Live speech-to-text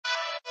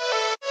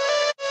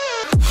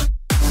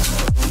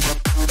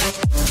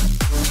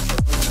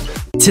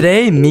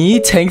Today, me,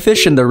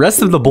 Tankfish, and the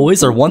rest of the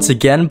boys are once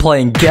again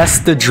playing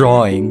Guess the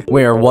Drawing,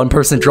 where one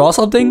person draws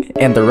something,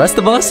 and the rest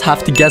of us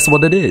have to guess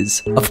what it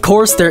is. Of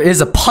course, there is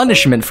a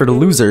punishment for the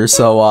loser,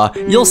 so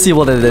you'll see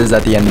what it is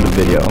at the end of the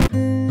video.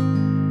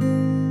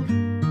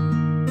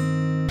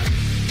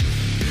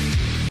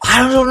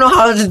 I don't know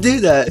how to do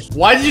that.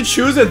 Why did you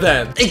choose it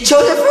then? It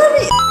chose it for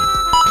me.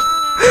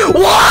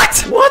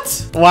 What?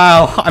 What?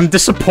 Wow, I'm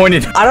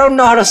disappointed. I don't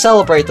know how to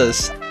celebrate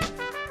this.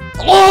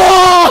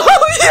 Oh,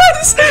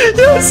 yes,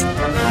 yes.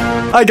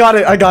 I got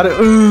it.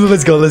 Ooh,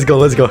 let's go.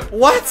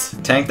 What?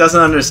 Tank doesn't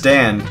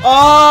understand.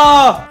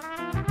 Oh!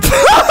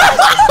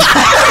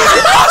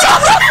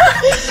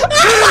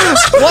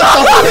 What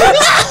the fuck?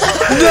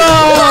 No!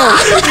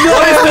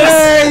 What is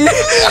this?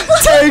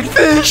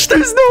 Tankfish,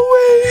 there's no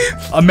way.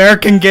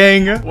 American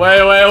gang.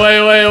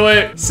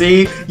 Wait.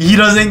 See, he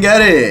doesn't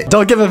get it.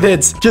 Don't give him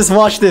hints. Just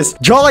watch this.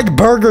 Draw like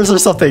burgers or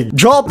something.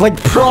 Draw like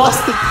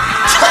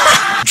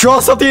Draw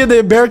something in the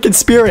American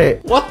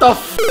spirit. What the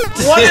f?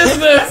 What is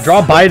this?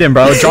 Draw Biden,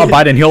 bro. Draw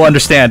Biden. He'll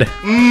understand.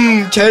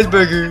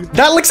 Cheeseburger.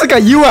 That looks like a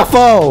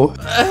UFO.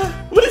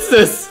 What is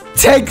this?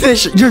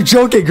 Tankfish, you're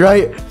joking,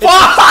 right?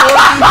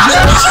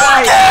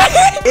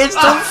 It's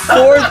the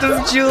 4th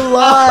of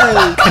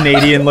July.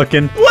 Canadian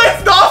looking. What?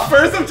 It's not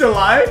 1st of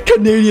July?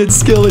 Canadian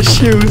skill is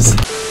shoes.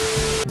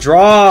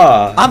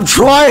 Draw. I'm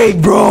trying,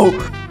 bro.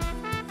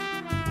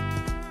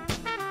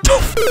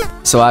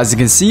 So as you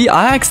can see,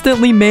 I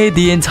accidentally made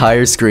the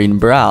entire screen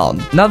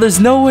brown. Now there's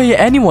no way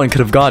anyone could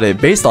have got it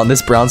based on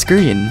this brown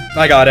screen.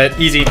 I got it.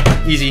 Easy.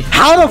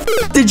 How the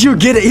f did you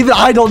get it? Even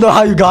I don't know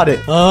how you got it.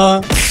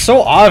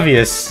 So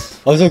obvious.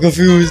 I'm so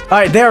confused.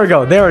 Alright, there we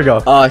go.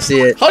 Oh, I see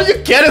it. How did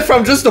you get it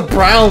from just the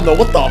brown though?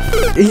 What the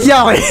f?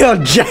 Yeah,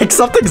 Jack,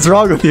 something's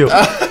wrong with you.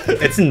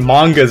 It's in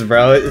mangas,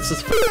 bro. It's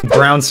just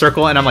brown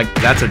circle, and I'm like,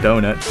 that's a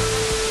donut.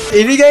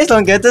 If you guys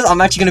don't get this,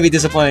 I'm actually gonna be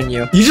disappointed in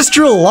you. You just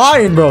drew a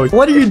line, bro.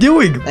 What are you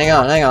doing? Hang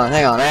on.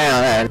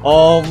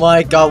 Oh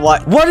my god,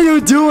 what? What are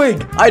you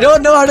doing? I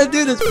don't know how to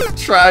do this.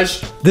 Trash.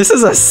 This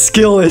is a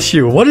skill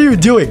issue. What are you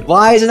doing?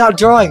 Why is it not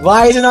drawing?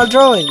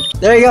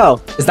 There you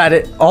go. Is that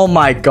it? Oh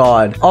my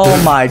god. Oh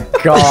my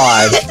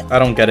god. I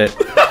don't get it.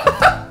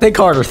 Think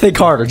harder.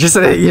 Just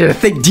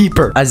think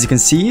deeper. As you can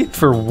see,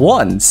 for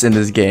once in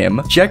this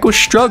game, Jack was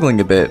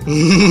struggling a bit.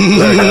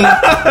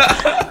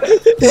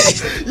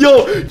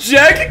 Yo,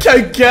 Jack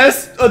can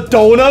guess a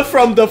donut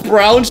from the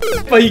brown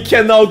but he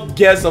cannot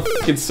guess a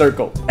fucking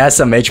circle.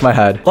 SMH my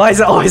head. Why is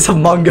it always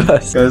Among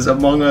Us? Because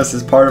Among Us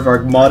is part of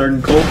our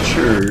modern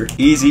culture.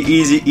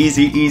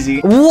 Easy.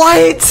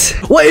 What?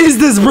 What is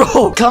this,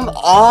 bro? Come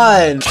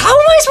on. How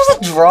am I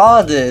supposed to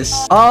draw this?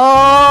 Oh.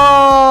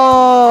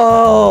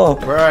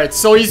 Alright,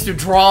 so easy to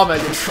draw,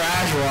 man. You're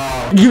trash,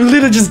 bro. You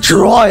literally just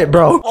draw it,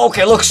 bro.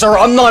 Okay, look, sir,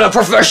 I'm not a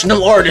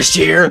professional artist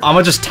here. I'm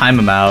gonna just time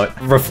him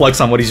out. Reflects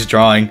on what he's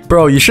drawing.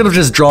 Bro, you should have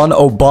just drawn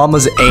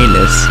Obama's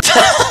anus.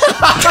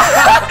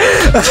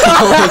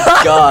 Oh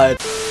my god.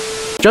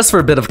 Just for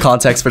a bit of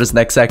context for this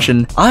next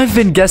section, I've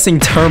been guessing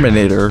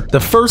Terminator, the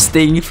first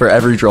thing for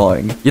every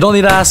drawing. You don't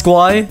need to ask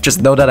why,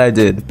 just know that I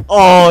did.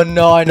 Oh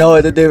no, I know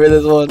what to do with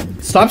this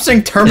one. Stop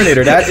saying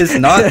Terminator. That is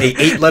not a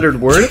 8-lettered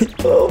word.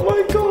 Oh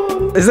my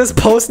god. Is this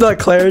post-nut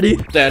clarity?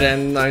 Dead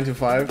end 9 to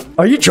 5.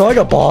 Are you drawing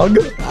a bong?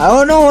 I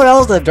don't know what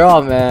else to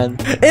draw, man.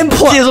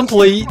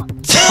 Complete.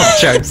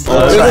 Check.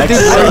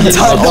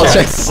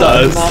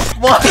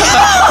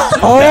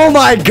 Oh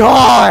my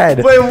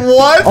god. Wait,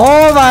 what?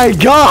 Oh my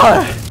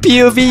god.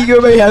 POV,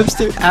 you're my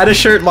hamster. Add a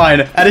shirt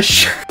line. Add a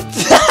shirt.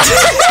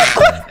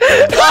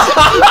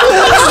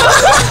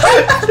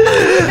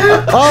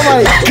 Oh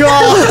my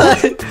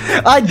god.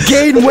 I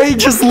gained weight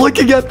just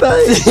looking at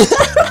that.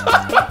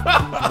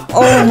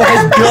 Oh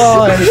my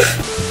god.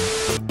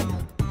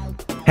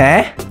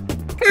 Huh?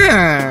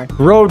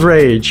 Road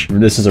rage.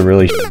 This is a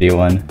really shitty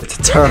one. It's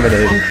a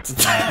Terminator.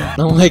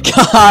 Oh my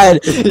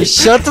god.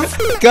 Shut the f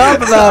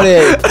up about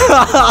it.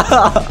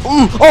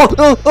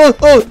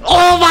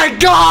 Oh my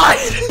god.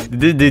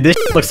 Dude, this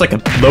looks like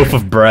a loaf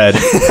of bread.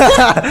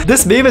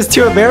 This meme is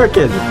too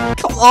American.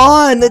 Come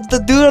on. It's the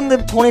dude on the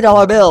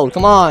 $20 bill.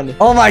 Come on.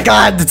 Oh my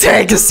god, the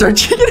tank is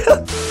searching it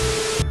up.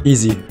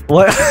 Easy.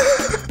 What?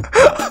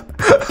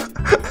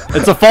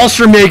 It's a false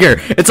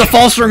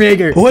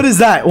Remaker. What is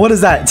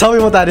that? Tell me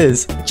what that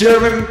is.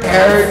 German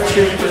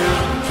paratrooper.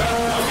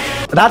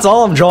 That's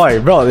all I'm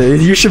drawing, bro.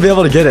 You should be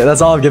able to get it.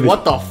 That's all I'm giving.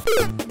 What the f?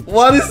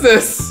 What is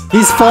this?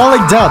 He's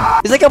falling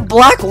down. It's like a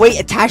black weight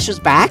attached to his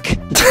back.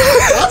 What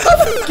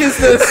the f is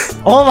this?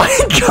 Oh my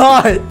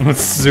god.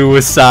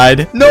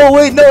 Suicide. No,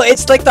 wait, no.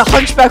 It's like the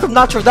Hunchback of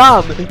Notre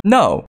Dame.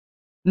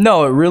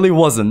 No, it really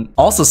wasn't.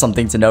 Also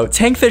something to note,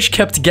 Tankfish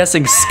kept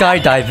guessing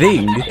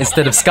skydiving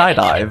instead of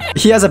skydive.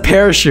 He has a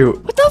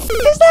parachute. What the f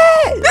is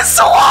that? It's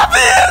so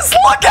obvious!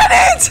 Look at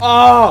it!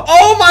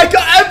 Oh my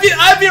god,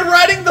 I've been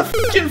writing the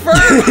fucking verb.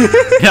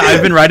 Yeah,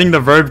 I've been writing the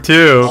verb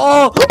too.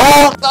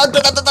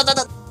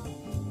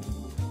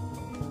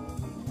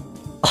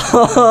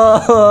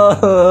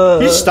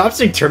 You stop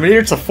saying Terminator.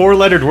 It's a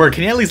 4-lettered word.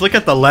 Can you at least look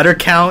at the letter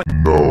count?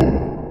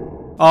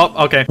 No.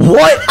 Oh, okay.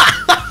 What?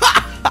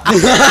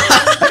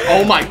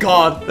 Oh my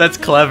god. That's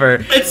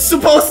clever. It's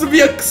supposed to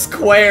be a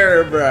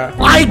square, bruh.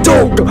 I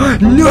don't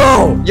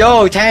know.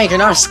 Yo, Tank, you're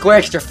not a square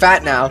because you're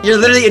fat now. You're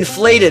literally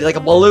inflated like a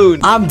balloon.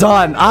 I'm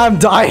done.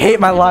 I hate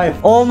my life.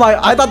 Oh my,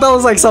 I thought that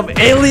was like some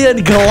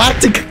alien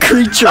galactic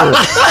creature.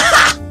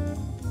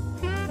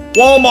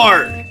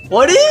 Walmart.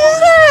 What is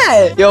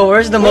that? Yo,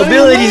 where's the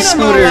mobility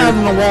scooter?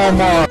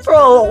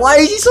 Bro, why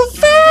is he so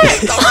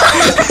fat?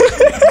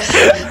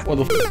 What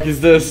the f is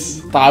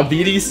this?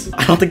 Diabetes?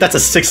 I don't think that's a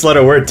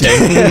 6-letter word,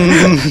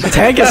 Tank.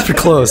 Tank is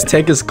close.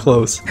 Tank is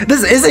close.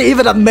 This isn't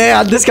even a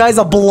man. This guy's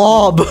a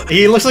blob.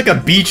 He looks like a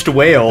beached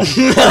whale.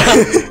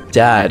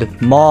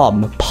 Dad,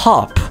 mom,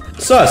 pop.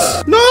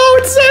 Sus. No,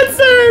 it's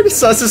censored.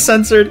 Sus is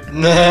censored.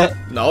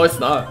 No, it's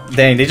not.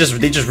 Dang, they just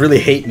really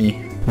hate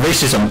me.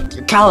 Racism.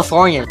 You're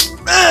Californian.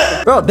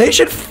 Bro, they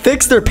should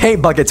fix their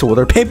paint bucket tool.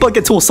 Their paint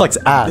bucket tool sucks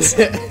ass.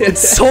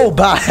 It's so I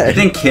bad.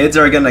 think kids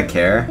are gonna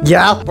care.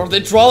 Yeah. Bro, they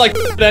draw like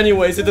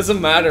anyways. It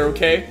doesn't matter,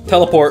 okay?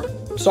 Teleport.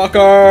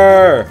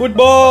 Soccer.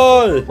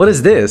 Football. What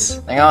is this?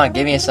 Hang on,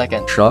 give me a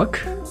second. Truck?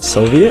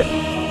 Soviet?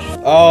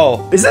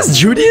 Oh. Is this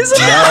Judaism?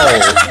 No.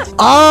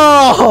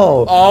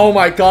 Oh! Oh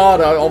my god,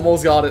 I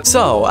almost got it.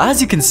 So,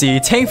 as you can see,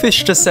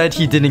 Tankfish just said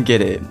he didn't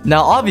get it.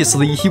 Now,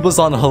 obviously, he was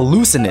on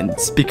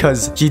hallucinants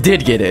because he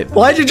did get it.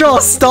 Why'd you draw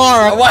a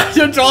star? Why'd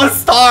you draw a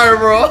star,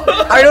 bro?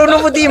 I don't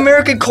know what the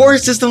American court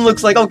system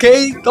looks like,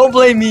 okay? Don't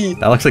blame me.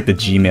 That looks like the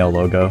Gmail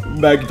logo.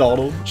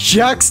 McDonald's.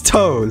 Jack's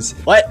toes.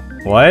 What?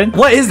 What?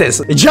 What is this?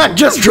 Jack,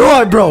 just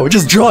draw it, bro.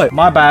 Just draw it.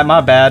 My bad,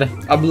 my bad.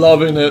 I'm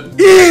loving it.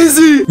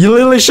 Easy. You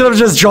literally should have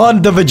just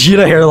drawn the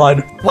Vegeta hairline.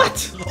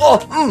 What? Oh,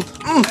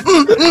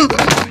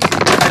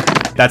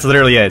 That's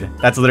literally it.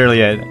 That's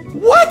literally it.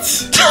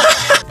 What?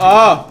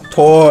 Ah.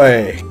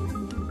 Toy.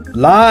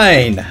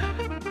 Line.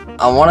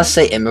 I want to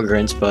say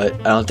immigrants, but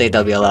I don't think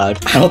that'll be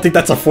allowed. I don't think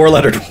that's a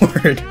 4-lettered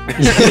word.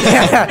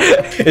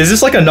 Is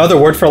this like another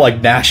word for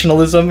like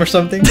nationalism or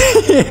something?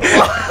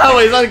 Oh,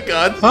 wait, is that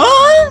good?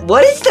 Huh?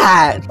 What is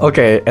that?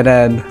 Okay, and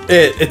then...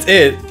 It's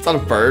it. It's not a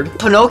bird.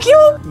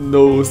 Pinocchio?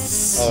 No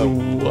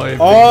swipe.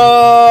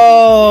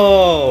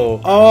 Oh,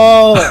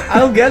 I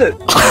don't get it.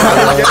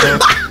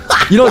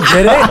 You don't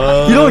get it?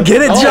 You don't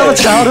get it? Did you have a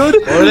childhood?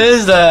 What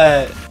is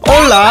that?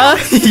 Hola,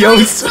 yo.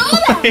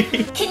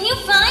 Can you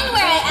find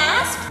where I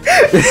asked?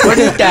 What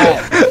is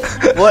that?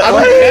 What I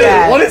don't is get it.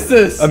 that? What is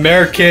this?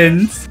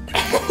 Americans.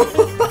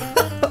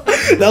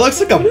 That looks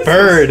like a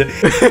bird. What is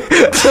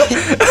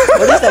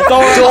that?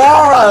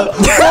 Dora!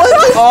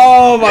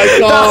 Oh my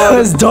god. That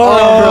was Dora,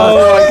 Oh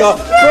bro. my god.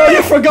 Bro,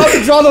 you forgot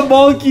to draw the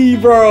monkey,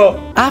 bro.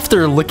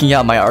 After looking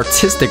at my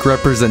artistic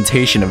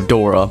representation of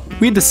Dora,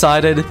 we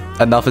decided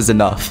enough is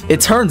enough.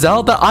 It turns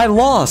out that I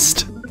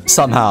lost.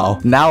 Somehow.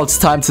 Now it's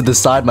time to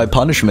decide my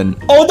punishment.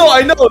 Oh no,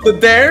 I know. The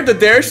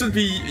dare should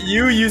be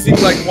you using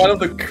like one of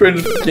the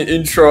cringe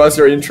intro as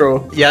your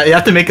intro. Yeah, you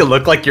have to make it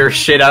look like you're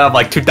shit out of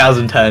like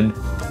 2010.